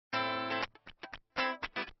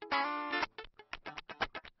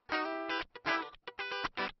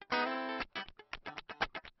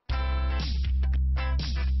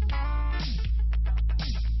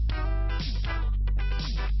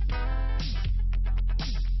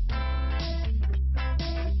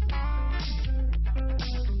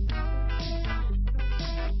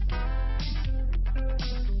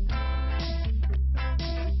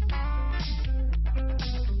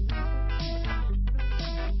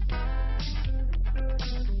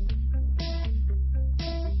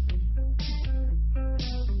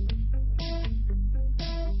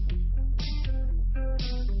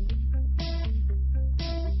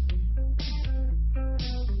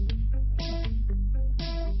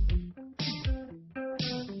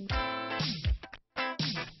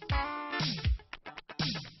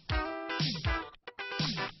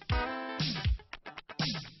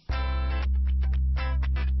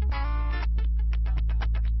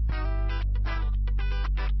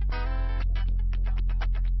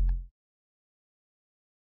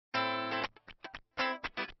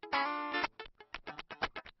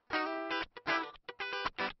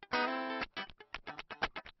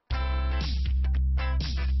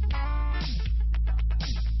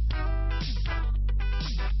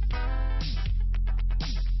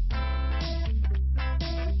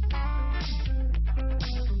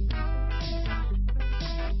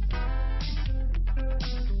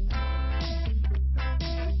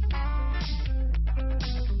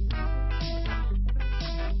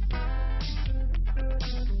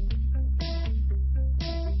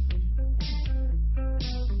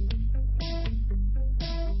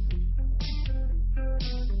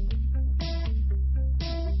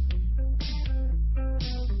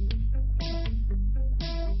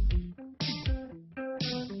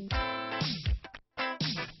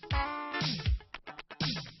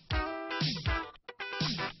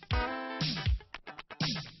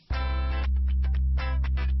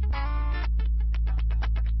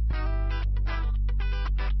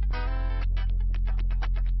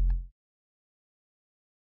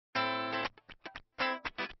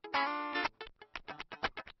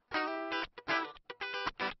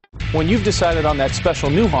When you've decided on that special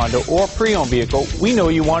new Honda or pre-owned vehicle, we know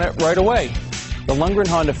you want it right away. The Lundgren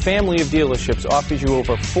Honda family of dealerships offers you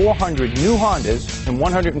over 400 new Hondas and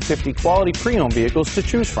 150 quality pre-owned vehicles to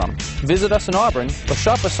choose from. Visit us in Auburn or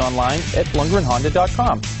shop us online at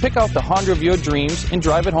LundgrenHonda.com. Pick out the Honda of your dreams and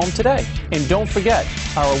drive it home today. And don't forget,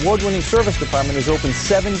 our award-winning service department is open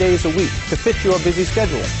 7 days a week to fit your busy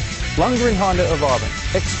schedule. Lundgren Honda of Auburn.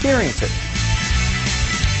 Experience it.